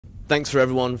thanks for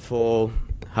everyone for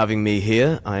having me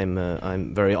here.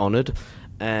 I'm very honored.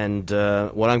 And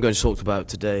what I'm going to talk about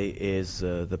today is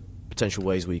the potential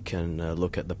ways we can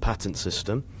look at the patent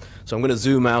system. So I'm going to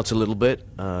zoom out a little bit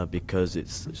because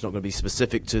it's not going to be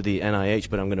specific to the NIH,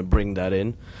 but I'm going to bring that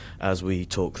in as we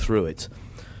talk through it.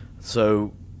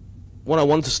 So what I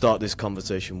want to start this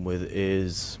conversation with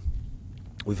is,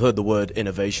 we've heard the word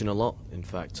innovation a lot. In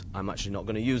fact, I'm actually not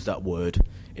going to use that word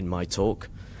in my talk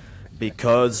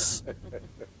because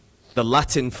the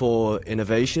Latin for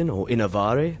innovation, or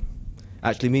innovare,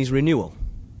 actually means renewal.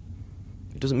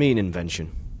 It doesn't mean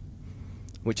invention,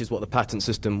 which is what the patent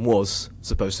system was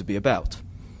supposed to be about.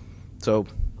 So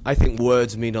I think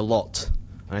words mean a lot,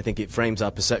 and I think it frames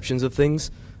our perceptions of things.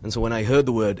 And so when I heard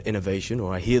the word innovation,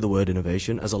 or I hear the word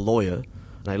innovation as a lawyer,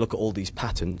 and I look at all these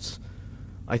patents,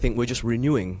 I think we're just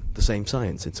renewing the same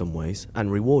science in some ways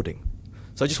and rewarding.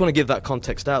 So I just want to give that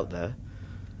context out there,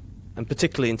 and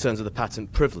particularly in terms of the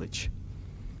patent privilege.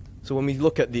 So when we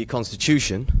look at the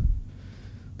Constitution,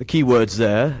 the key words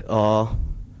there are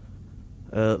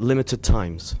limited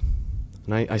times.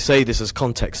 And I say this as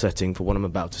context setting for what I'm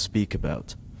about to speak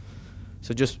about.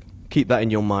 So just keep that in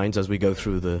your minds as we go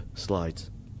through the slides.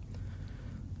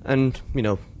 And, you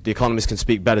know, the economists can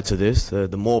speak better to this. The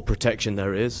more protection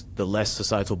there is, the less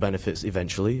societal benefits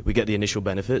eventually. We get the initial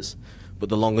benefits, but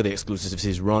the longer the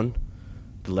exclusivities run,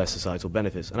 the less societal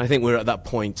benefits. And I think we're at that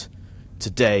point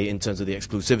today in terms of the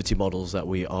exclusivity models that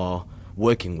we are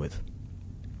working with.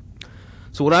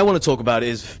 So what I want to talk about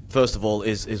is, first of all,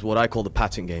 is what I call the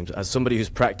patent games. As somebody who's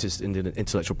practiced in the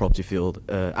intellectual property field,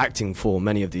 acting for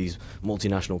many of these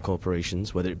multinational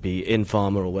corporations, whether it be in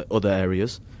pharma or other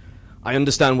areas, I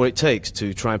understand what it takes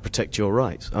to try and protect your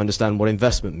rights. I understand what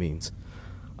investment means.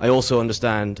 I also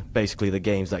understand basically the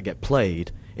games that get played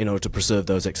in order to preserve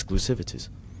those exclusivities.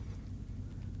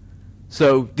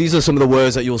 So these are some of the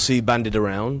words that you'll see bandied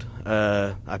around.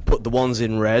 I put the ones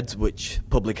in red, which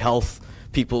public health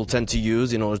people tend to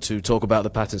use in order to talk about the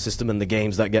patent system and the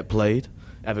games that get played: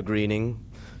 evergreening,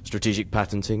 strategic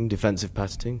patenting, defensive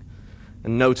patenting.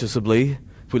 And noticeably,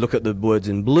 if we look at the words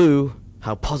in blue,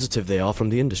 how positive they are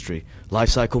from the industry: life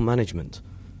cycle management,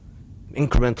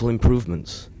 incremental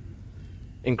improvements,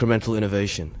 incremental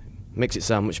innovation. Makes it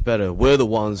sound much better. We're the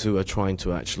ones who are trying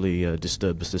to actually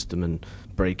disturb the system and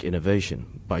break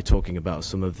innovation by talking about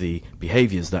some of the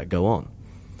behaviors that go on.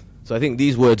 So I think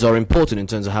these words are important in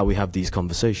terms of how we have these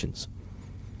conversations.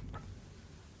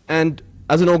 And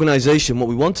as an organization, what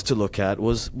we wanted to look at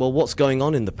was, well, what's going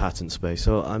on in the patent space?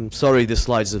 So I'm sorry this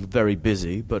slides are very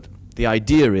busy, but the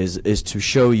idea is to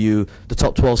show you the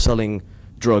top 12 selling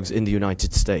drugs in the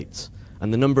United States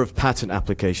and the number of patent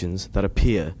applications that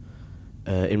appear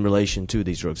in relation to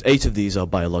these drugs. 8 of these are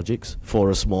biologics, 4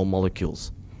 are small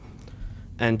molecules.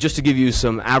 And just to give you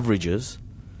some averages,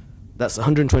 that's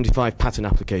 125 patent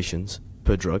applications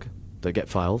per drug that get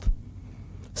filed.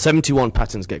 71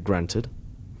 patents get granted.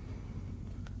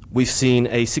 We've seen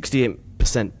a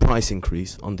 68% price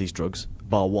increase on these drugs,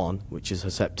 bar one, which is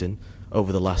Herceptin,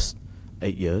 over the last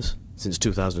 8 years, since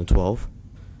 2012.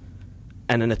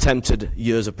 And an attempted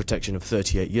years of protection of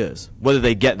 38 years, whether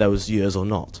they get those years or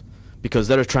not. Because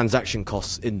there are transaction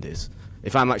costs in this.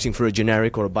 If I'm acting for a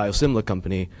generic or a biosimilar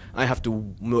company, I have to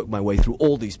work my way through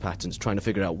all these patents trying to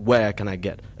figure out where can I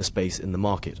get a space in the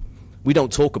market. We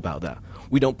don't talk about that.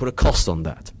 We don't put a cost on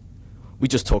that. We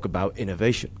just talk about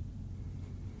innovation.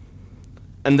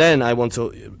 And then I want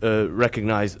to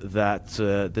recognize that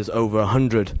there's over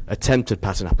 100 attempted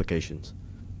patent applications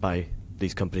by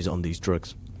these companies on these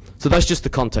drugs. So that's just the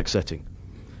context setting.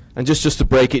 And just to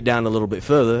break it down a little bit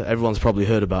further, everyone's probably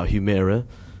heard about Humira,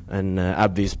 and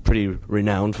AbbVie is pretty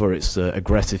renowned for its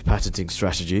aggressive patenting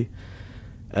strategy.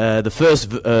 The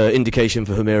first indication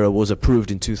for Humira was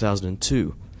approved in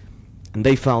 2002, and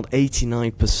they filed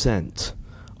 89%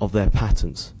 of their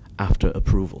patents after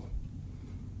approval.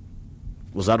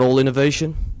 Was that all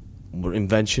innovation? Or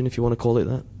invention, if you want to call it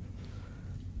that?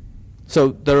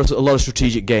 So there are a lot of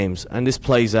strategic games, and this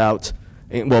plays out.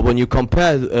 Well, when you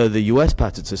compare the US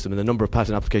patent system and the number of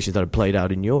patent applications that are played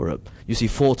out in Europe, you see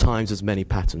 4 times as many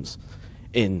patents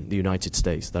in the United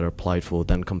States that are applied for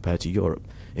than compared to Europe.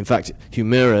 In fact,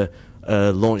 Humira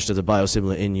launched as a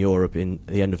biosimilar in Europe in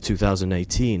the end of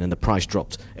 2018, and the price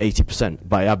dropped 80%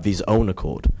 by AbbVie's own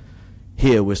accord.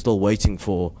 Here, we're still waiting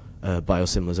for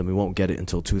biosimilars, and we won't get it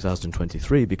until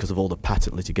 2023 because of all the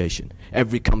patent litigation.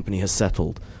 Every company has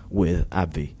settled with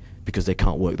AbbVie because they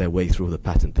can't work their way through the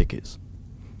patent thickets.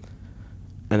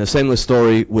 And a similar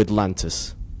story with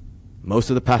Lantus. Most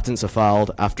of the patents are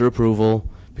filed after approval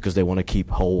because they want to keep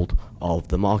hold of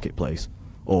the marketplace,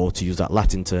 or to use that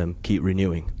Latin term, keep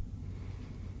renewing.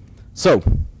 So,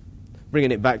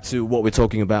 bringing it back to what we're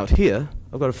talking about here,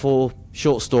 I've got 4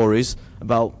 short stories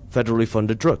about federally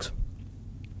funded drugs.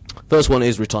 First one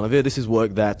is ritonavir. This is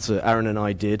work that Aaron and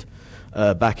I did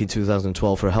back in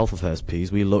 2012 for a health affairs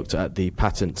piece. We looked at the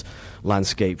patent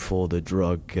landscape for the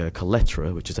drug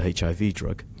Coletra, which is a HIV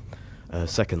drug,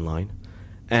 second line.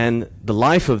 And the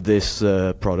life of this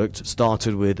product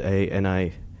started with a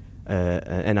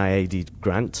NIAID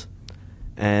grant,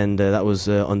 and that was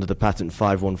under the patent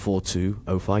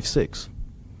 5142056.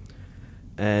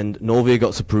 And Norvir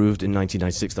got approved in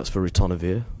 1996. That's for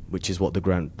ritonavir, which is what the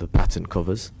patent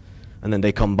covers. And then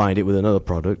they combined it with another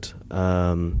product,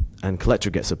 and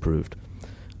Coletra gets approved.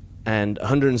 And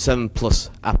 107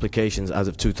 plus applications as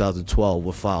of 2012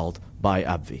 were filed by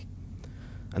AbbVie.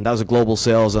 And that was a global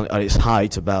sales at its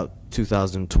height, about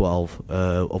 2012,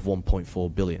 of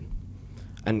 1.4 billion.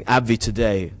 And AbbVie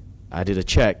today, I did a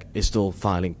check, is still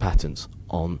filing patents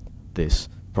on this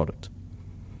product.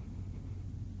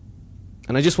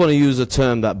 And I just want to use a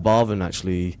term that Barvin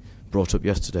actually brought up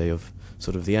yesterday, of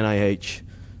sort of the NIH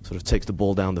sort of takes the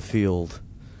ball down the field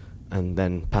and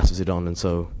then passes it on, and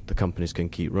so the companies can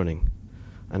keep running.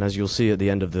 And as you'll see at the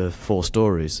end of the 4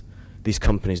 stories, these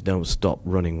companies don't stop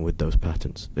running with those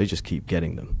patents. They just keep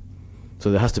getting them.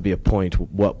 So there has to be a point.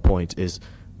 What point is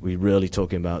we really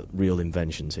talking about real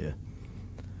inventions here?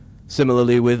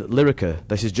 Similarly with Lyrica,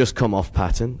 this has just come off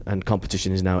patent and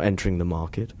competition is now entering the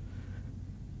market.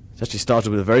 It actually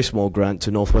started with a very small grant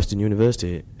to Northwestern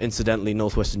University. Incidentally,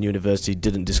 Northwestern University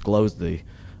didn't disclose the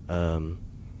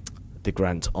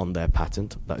grant on their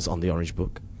patent. That is on the Orange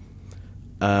Book.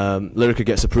 Lyrica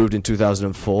gets approved in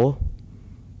 2004,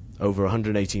 over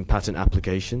 118 patent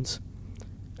applications,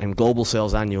 and global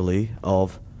sales annually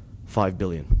of 5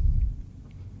 billion.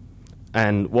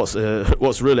 And what's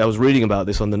really, I was reading about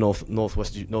this on the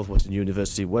Northwestern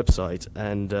University website,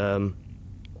 and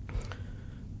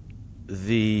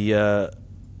the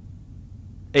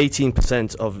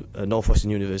 18% of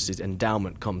Northwestern University's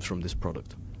endowment comes from this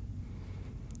product.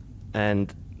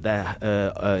 And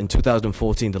in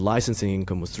 2014, the licensing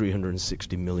income was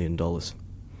 $360 million.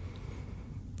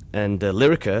 And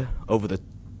Lyrica, over the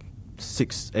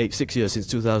 6 years since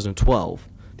 2012,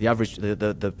 the average,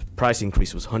 the price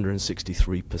increase was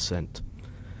 163%.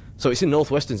 So it's in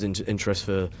Northwestern's interest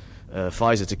for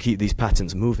Pfizer to keep these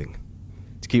patents moving,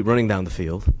 to keep running down the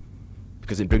field,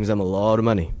 because it brings them a lot of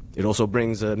money. It also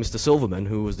brings Mr. Silverman,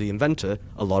 who was the inventor,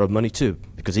 a lot of money too,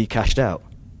 because he cashed out.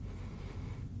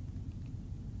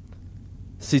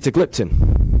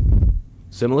 Sitagliptin,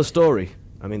 similar story.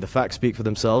 I mean, the facts speak for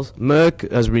themselves.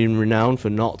 Merck has been renowned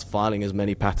for not filing as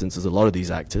many patents as a lot of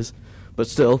these actors, but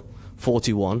still,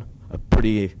 41,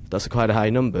 that's quite a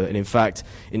high number. And in fact,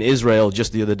 in Israel,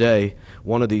 just the other day,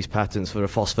 one of these patents for a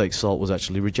phosphate salt was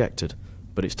actually rejected,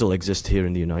 but it still exists here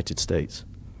in the United States.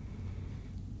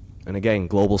 And again,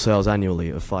 global sales annually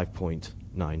of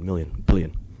 5.9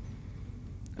 billion.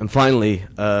 And finally,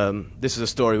 this is a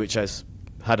story which has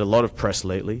had a lot of press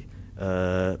lately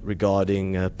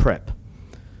regarding PrEP.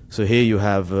 So here you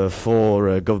have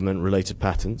 4 government-related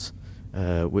patents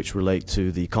which relate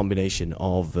to the combination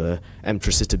of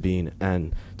emtricitabine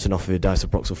and tenofovir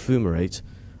disoproxil fumarate,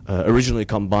 originally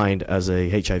combined as a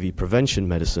HIV prevention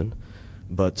medicine,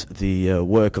 but the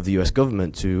work of the US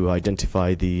government to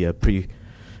identify the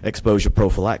pre-exposure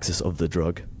prophylaxis of the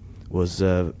drug was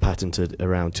patented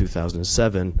around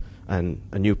 2007, and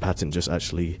a new patent just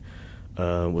actually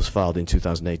was filed in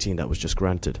 2018 that was just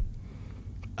granted.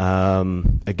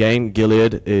 Again,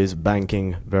 Gilead is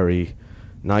banking very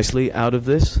nicely out of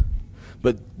this,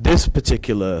 but this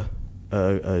particular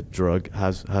drug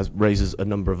raises a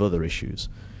number of other issues.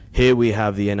 Here we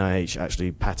have the NIH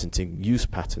actually patenting use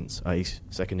patents, i.e.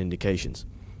 second indications.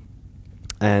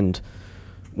 And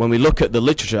when we look at the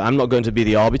literature, I'm not going to be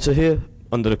the arbiter here.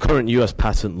 Under the current US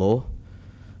patent law,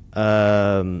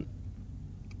 a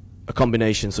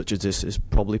combination such as this is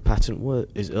probably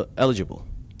eligible.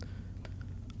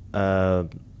 But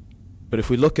if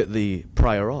we look at the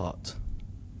prior art,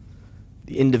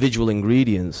 the individual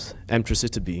ingredients,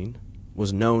 emtricitabine,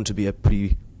 was known to be a had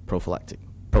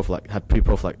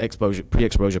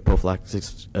pre-exposure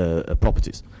prophylaxis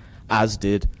properties, as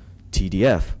did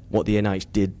TDF. What the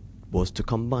NIH did was to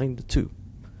combine the two.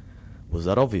 Was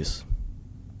that obvious?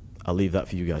 I'll leave that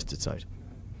for you guys to decide.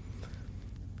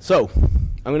 So,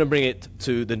 I'm going to bring it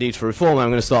to the need for reform. I'm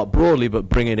going to start broadly, but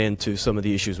bring it into some of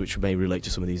the issues which may relate to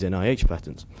some of these NIH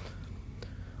patents.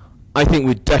 I think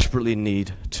we desperately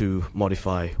need to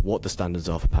modify what the standards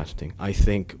are for patenting. I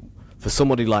think for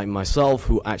somebody like myself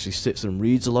who actually sits and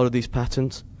reads a lot of these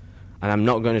patents, and I'm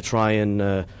not going to try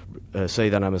and say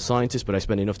that I'm a scientist, but I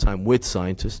spend enough time with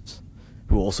scientists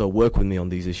who also work with me on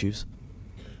these issues,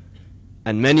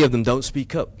 And many of them don't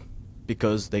speak up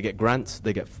because they get grants,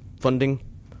 they get funding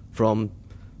from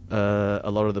a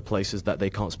lot of the places that they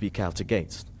can't speak out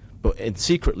against. But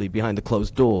secretly, behind the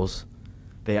closed doors,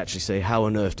 they actually say, how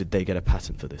on earth did they get a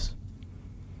patent for this?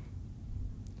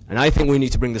 And I think we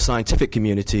need to bring the scientific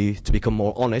community to become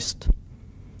more honest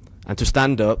and to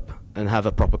stand up and have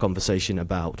a proper conversation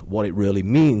about what it really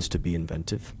means to be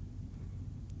inventive.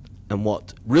 And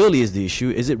what really is the issue,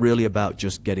 is it really about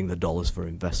just getting the dollars for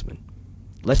investment?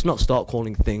 Let's not start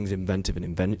calling things inventive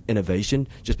and innovation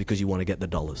just because you want to get the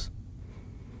dollars.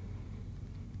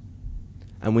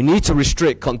 And we need to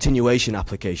restrict continuation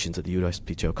applications at the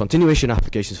USPTO. Continuation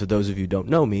applications, for those of you who don't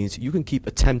know, means you can keep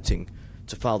attempting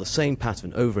to file the same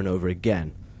patent over and over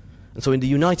again. And so in the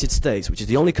United States, which is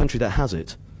the only country that has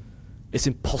it, it's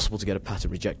impossible to get a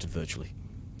patent rejected virtually.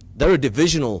 There are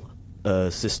divisional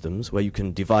systems where you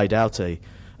can divide out a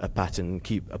patent and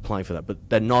keep applying for that, but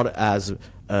they're not as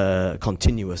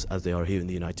continuous as they are here in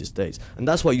the United States. And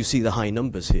that's why you see the high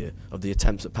numbers here of the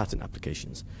attempts at patent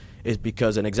applications. It's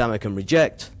because an examiner can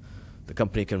reject, the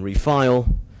company can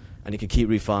refile, and it can keep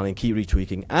refiling, keep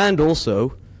retweaking, and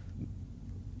also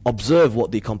observe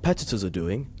what the competitors are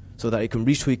doing so that it can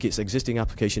retweak its existing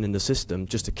application in the system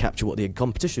just to capture what the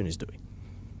competition is doing.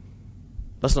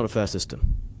 That's not a fair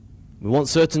system. We want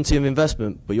certainty of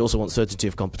investment, but you also want certainty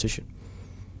of competition.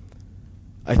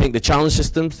 I think the challenge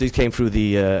systems, these came through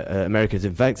the Americans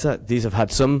Invent Act. These have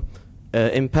had some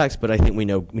impacts, but I think we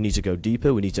need to go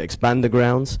deeper. We need to expand the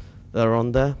grounds that are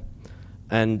on there.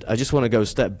 And I just want to go a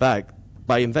step back.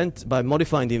 By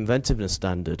modifying the inventiveness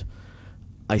standard,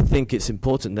 I think it's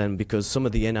important then because some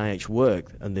of the NIH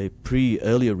work and the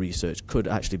earlier research could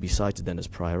actually be cited then as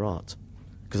prior art.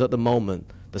 Because at the moment,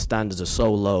 the standards are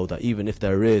so low that even if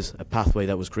there is a pathway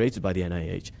that was created by the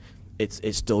NIH,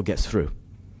 it still gets through.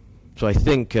 So I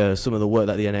think some of the work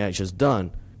that the NIH has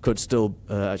done could still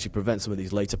actually prevent some of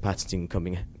these later patenting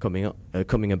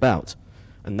coming about.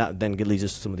 And that then leads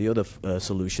us to some of the other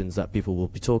solutions that people will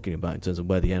be talking about in terms of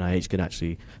where the NIH can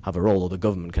actually have a role, or the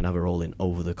government can have a role in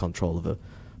over the control of a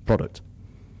product.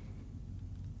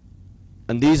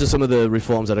 And these are some of the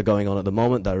reforms that are going on at the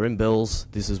moment that are in bills.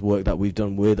 This is work that we've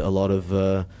done with a lot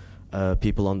of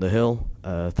people on the Hill,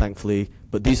 thankfully.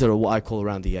 But these are what I call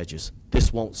around the edges.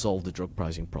 This won't solve the drug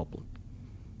pricing problem.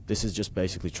 This is just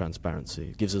basically transparency.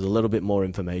 It gives us a little bit more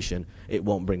information. It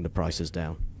won't bring the prices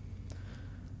down.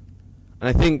 And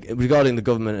I think regarding the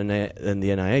government and the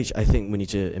NIH, I think we need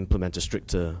to implement a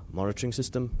stricter monitoring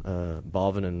system.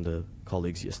 Barvin and the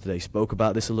colleagues yesterday spoke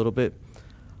about this a little bit.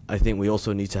 I think we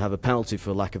also need to have a penalty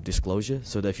for lack of disclosure,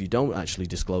 so that if you don't actually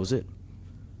disclose it,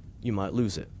 you might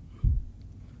lose it.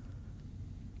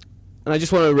 And I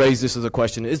just want to raise this as a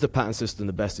question: is the patent system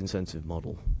the best incentive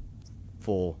model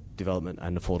for development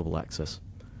and affordable access?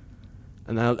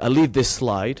 And I'll leave this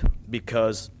slide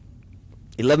because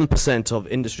 11% of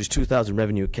industry's 2000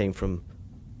 revenue came from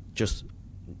just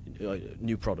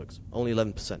new products. Only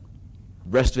 11%. The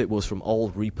rest of it was from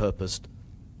old, repurposed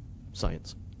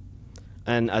science.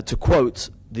 And to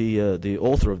quote the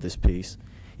author of this piece,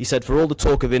 he said, "For all the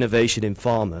talk of innovation in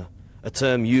pharma, a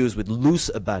term used with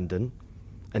loose abandon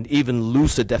and even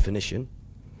looser definition,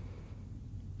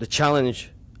 the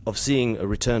challenge of seeing a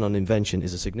return on invention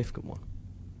is a significant one."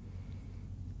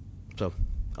 So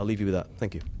I'll leave you with that.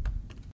 Thank you.